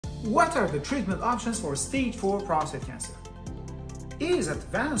What are the treatment options for stage 4 prostate cancer? Is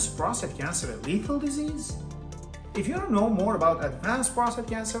advanced prostate cancer a lethal disease? If you want to know more about advanced prostate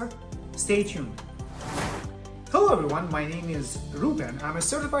cancer, stay tuned. Hello everyone, my name is Ruben. I'm a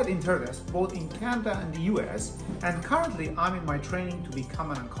certified internist both in Canada and the US, and currently I'm in my training to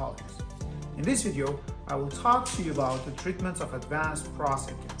become an oncologist. In this video, I will talk to you about the treatments of advanced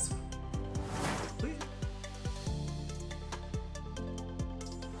prostate cancer.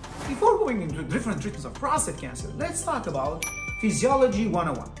 Before going into different treatments of prostate cancer, let's talk about Physiology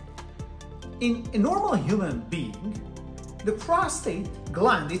 101. In a normal human being, the prostate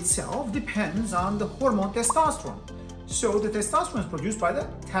gland itself depends on the hormone testosterone. So the testosterone is produced by the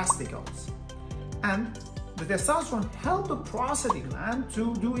testicles. And the testosterone helps the prostate gland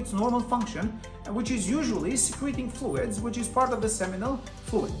to do its normal function, which is usually secreting fluids, which is part of the seminal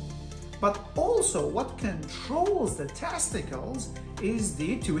fluid. But also what controls the testicles is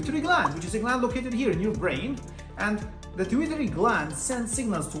the pituitary gland, which is a gland located here in your brain. And the pituitary gland sends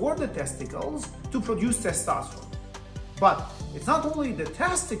signals toward the testicles to produce testosterone. But it's not only the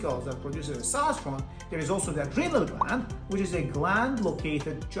testicles that produce testosterone, there is also the adrenal gland, which is a gland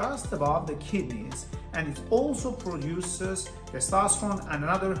located just above the kidneys, and it also produces testosterone and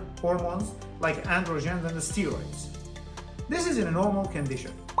other hormones like androgens and the steroids. This is in a normal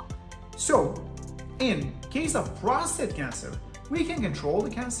condition. So, in case of prostate cancer, we can control the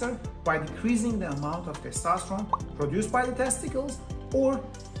cancer by decreasing the amount of testosterone produced by the testicles or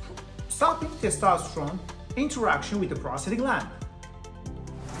stopping testosterone interaction with the prostate gland.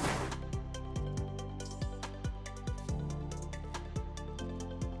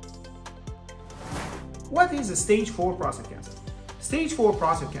 What is a stage 4 prostate cancer? Stage 4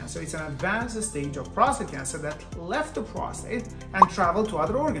 prostate cancer is an advanced stage of prostate cancer that left the prostate and traveled to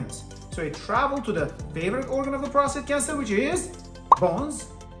other organs. So it traveled to the favorite organ of the prostate cancer, which is bones,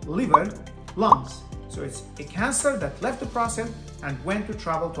 liver, lungs. So it's a cancer that left the prostate and went to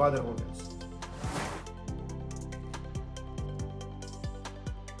travel to other organs.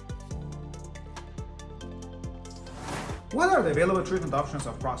 What are the available treatment options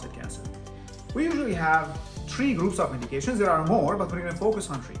of prostate cancer? We usually have 3 groups of medications. There are more, but we're going to focus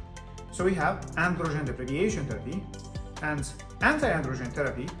on 3. So we have Androgen Deprivation Therapy, and Antiandrogen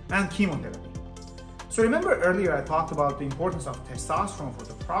Therapy, and Chemotherapy. So remember earlier I talked about the importance of testosterone for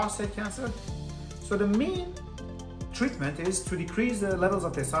the prostate cancer? So the main treatment is to decrease the levels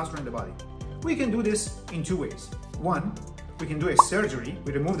of testosterone in the body. We can do this in 2 ways. One, we can do a surgery,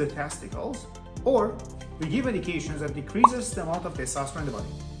 we remove the testicles, or we give medications that decreases the amount of testosterone in the body.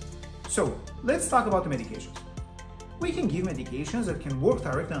 So let's talk about the medications. We can give medications that can work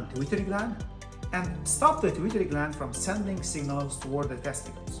directly on the pituitary gland and stop the pituitary gland from sending signals toward the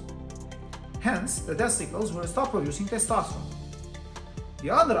testicles. Hence, the testicles will stop producing testosterone. The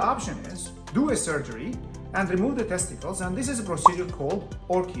other option is do a surgery and remove the testicles, and this is a procedure called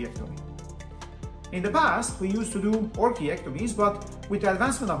orchiectomy. In the past, we used to do orchiectomies, but with the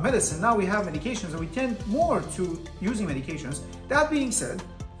advancement of medicine, now we have medications and we tend more to using medications. That being said,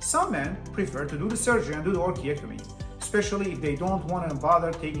 some men prefer to do the surgery and do the orchiectomy, especially if they don't want to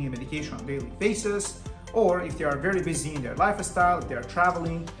bother taking a medication on a daily basis, or if they are very busy in their lifestyle, if they are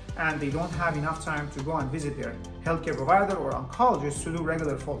traveling, and they don't have enough time to go and visit their healthcare provider or oncologist to do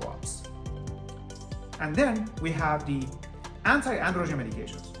regular follow-ups. And then we have the anti-androgen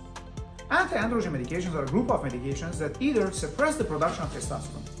medications. Anti-androgen medications are a group of medications that either suppress the production of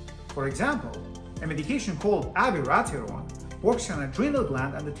testosterone. For example, a medication called abiraterone works on the adrenal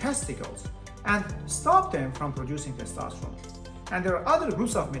gland and the testicles and stop them from producing testosterone. And there are other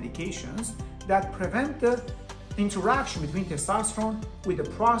groups of medications that prevent the interaction between testosterone with the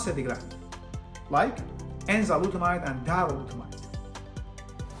prostate gland, like enzalutamide and darolutamide.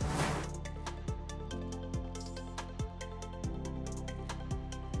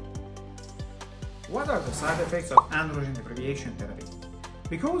 What are the side effects of androgen deprivation therapy?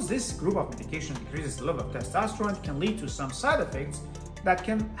 Because this group of medication decreases the level of testosterone, it can lead to some side effects that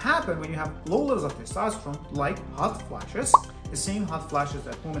can happen when you have low levels of testosterone, like hot flashes, the same hot flashes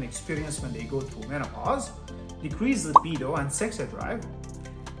that women experience when they go through menopause, decreased libido and sex drive,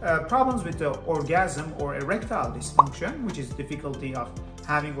 problems with the orgasm or erectile dysfunction, which is difficulty of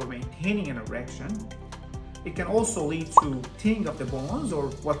having or maintaining an erection. It can also lead to thinning of the bones, or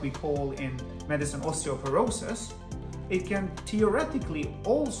what we call in medicine osteoporosis. It can theoretically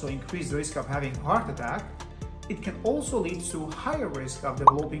also increase the risk of having heart attack. It can also lead to higher risk of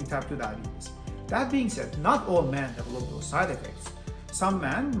developing type 2 diabetes. That being said, not all men develop those side effects. Some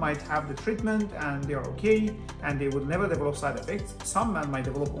men might have the treatment and they are okay and they will never develop side effects. Some men might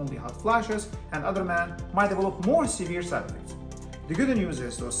develop only hot flashes, and other men might develop more severe side effects. The good news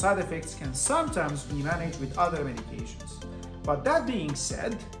is those side effects can sometimes be managed with other medications. But that being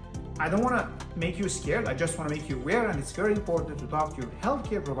said, I don't want to make you scared, I just want to make you aware, and it's very important to talk to your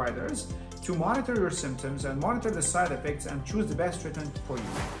healthcare providers to monitor your symptoms and monitor the side effects and choose the best treatment for you.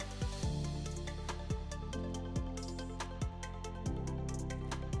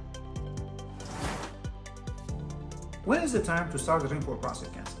 When is the time to start the treatment for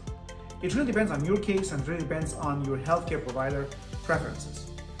prostate cancer? It really depends on your case and really depends on your healthcare provider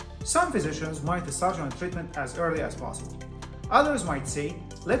preferences. Some physicians might start you on treatment as early as possible. Others might say,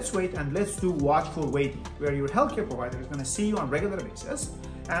 let's wait and let's do watchful waiting, where your healthcare provider is going to see you on a regular basis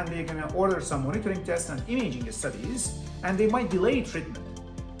and they're going to order some monitoring tests and imaging studies, and they might delay treatment.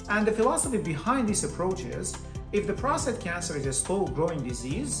 And the philosophy behind this approach is, if the prostate cancer is a slow-growing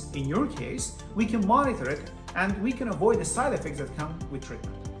disease, in your case, we can monitor it and we can avoid the side effects that come with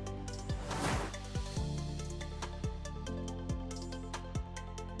treatment.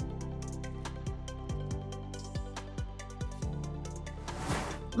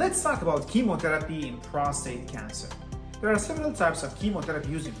 Let's talk about chemotherapy in prostate cancer. There are several types of chemotherapy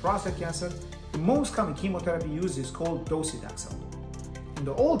used in prostate cancer. The most common chemotherapy used is called docetaxel. In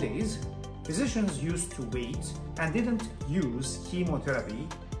the old days, physicians used to wait and didn't use chemotherapy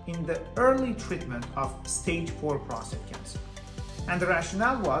in the early treatment of stage 4 prostate cancer. And the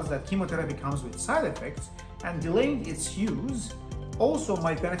rationale was that chemotherapy comes with side effects and delaying its use also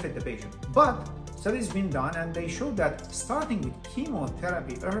might benefit the patient. But studies been done and they showed that starting with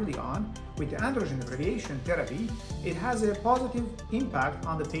chemotherapy early on with the androgen deprivation therapy, it has a positive impact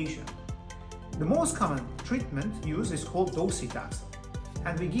on the patient. The most common treatment used is called docetaxel,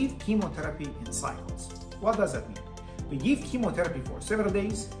 and we give chemotherapy in cycles. What does that mean? We give chemotherapy for several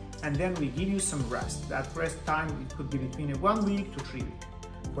days and then we give you some rest. That rest time, it could be between 1 week to 3 weeks.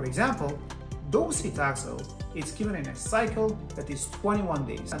 For example, docetaxel is given in a cycle that is 21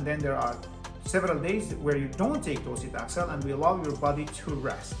 days, and then there are several days where you don't take docetaxel and we allow your body to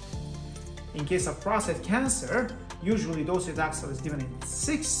rest. In case of prostate cancer, usually docetaxel is given in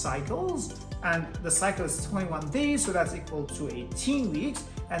 6 cycles, and the cycle is 21 days, so that's equal to 18 weeks,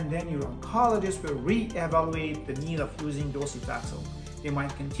 and then your oncologist will re-evaluate the need of using docetaxel. They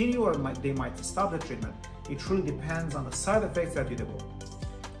might continue or they might stop the treatment. It really depends on the side effects that you develop.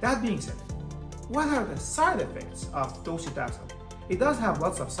 That being said, what are the side effects of docetaxel? It does have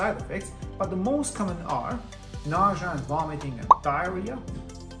lots of side effects, but the most common are nausea and vomiting and diarrhea,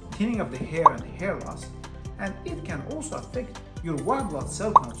 thinning of the hair and hair loss, and it can also affect your white blood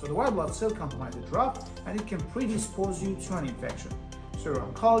cell count. So the white blood cell count might drop and it can predispose you to an infection. So your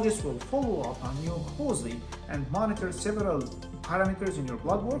oncologist will follow up on you closely and monitor several parameters in your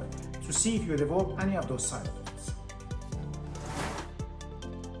blood work to see if you develop any of those side effects.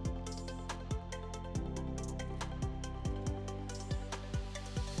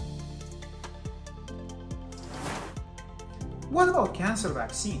 What about cancer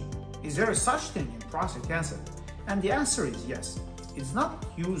vaccine? Is there such thing in prostate cancer? And the answer is yes. It's not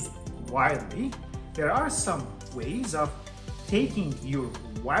used widely. There are some ways of taking your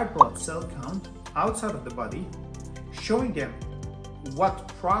white blood cell count outside of the body, showing them what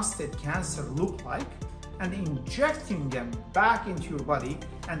prostate cancer look like, and injecting them back into your body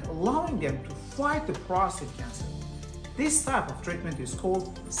and allowing them to fight the prostate cancer. This type of treatment is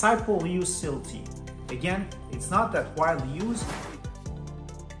called Sipoleucel-T. Again, it's not that widely used.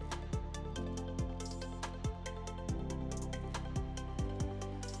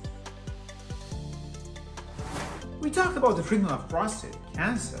 We talked about the treatment of prostate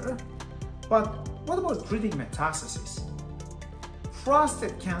cancer, but what about treating metastasis?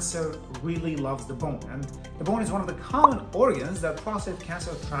 Prostate cancer really loves the bone, and the bone is one of the common organs that prostate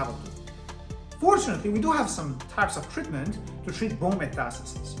cancer travels to. Fortunately, we do have some types of treatment to treat bone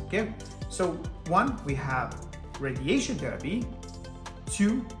metastasis, okay? So 1, we have radiation therapy.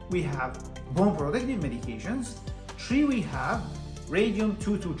 2, we have bone protective medications. 3, we have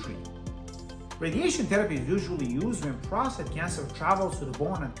radium-223. Radiation therapy is usually used when prostate cancer travels to the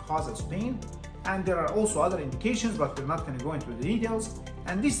bone and causes pain. And there are also other indications, but we're not going to go into the details.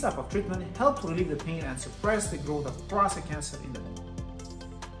 And this type of treatment helps relieve the pain and suppress the growth of prostate cancer in the bone.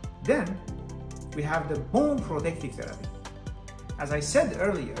 Then we have the bone protective therapy. As I said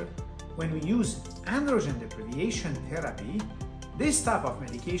earlier, when we use androgen deprivation therapy, this type of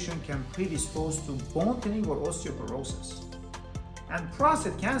medication can predispose to bone thinning or osteoporosis. And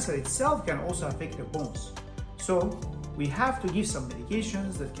prostate cancer itself can also affect the bones. So we have to give some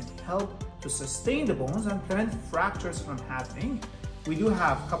medications that can help to sustain the bones and prevent fractures from happening. We do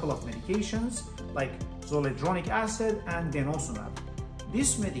have a couple of medications like zoledronic acid and denosumab.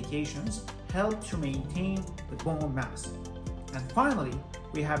 These medications help to maintain the bone mass. And finally,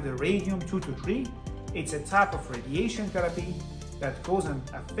 we have the radium-223. It's a type of radiation therapy that goes and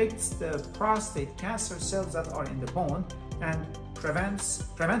affects the prostate cancer cells that are in the bone and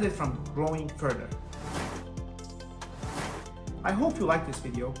prevent it from growing further. I hope you like this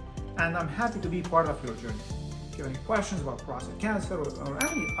video, and I'm happy to be part of your journey. If you have any questions about prostate cancer or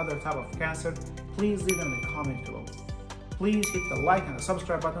any other type of cancer, please leave them in the comment below. Please hit the like and the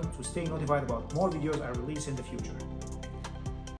subscribe button to stay notified about more videos I release in the future.